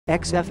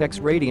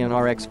XFX Radeon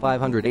RX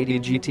 580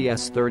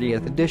 GTS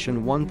 30th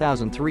edition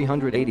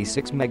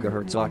 1386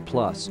 MHz OCT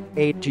plus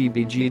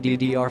 8GB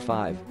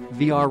GDDR5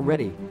 VR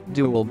ready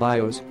dual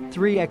BIOS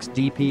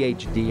 3xDP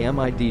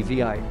HDMI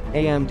DVI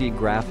AMD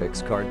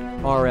graphics card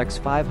RX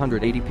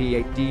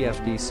 580p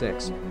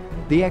 8DFD6.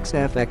 The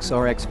XFX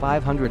RX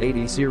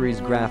 580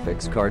 series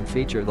graphics card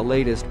feature the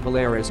latest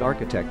Polaris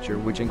architecture,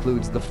 which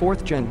includes the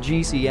 4th gen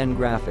GCN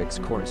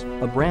graphics cores,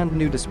 a brand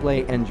new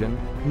display engine,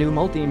 new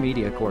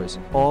multimedia cores,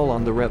 all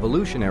on the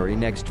revolutionary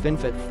next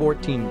FinFET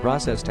 14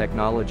 process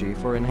technology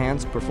for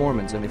enhanced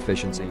performance and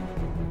efficiency.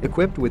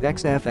 Equipped with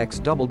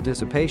XFX double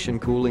dissipation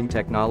cooling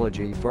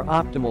technology for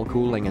optimal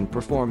cooling and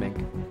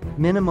performanc.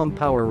 Minimum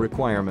power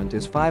requirement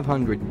is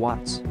 500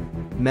 watts.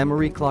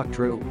 Memory clock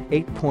true,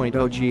 8.0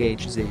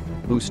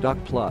 GHz, boost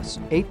UCT plus,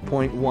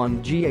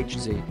 8.1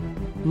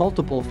 GHz.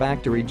 Multiple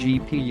factory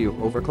GPU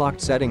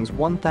overclocked settings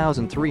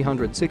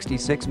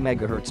 1366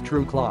 MHz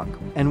true clock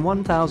and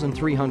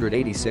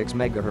 1386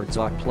 MHz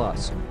OCT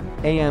plus.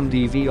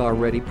 AMD VR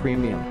Ready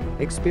Premium.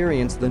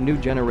 Experience the new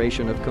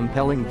generation of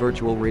compelling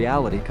virtual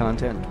reality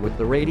content with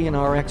the Radeon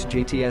RX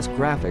GTS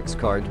graphics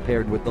card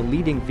paired with the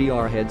leading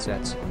VR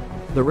headsets.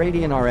 The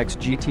Radeon RX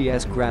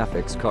GTS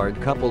graphics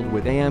card coupled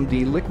with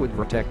AMD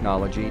LiquidVR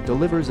technology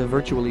delivers a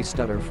virtually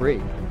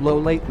stutter-free,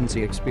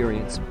 low-latency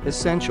experience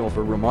essential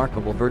for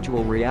remarkable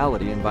virtual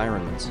reality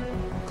environments.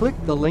 Click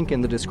the link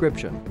in the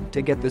description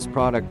to get this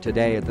product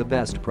today at the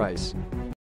best price.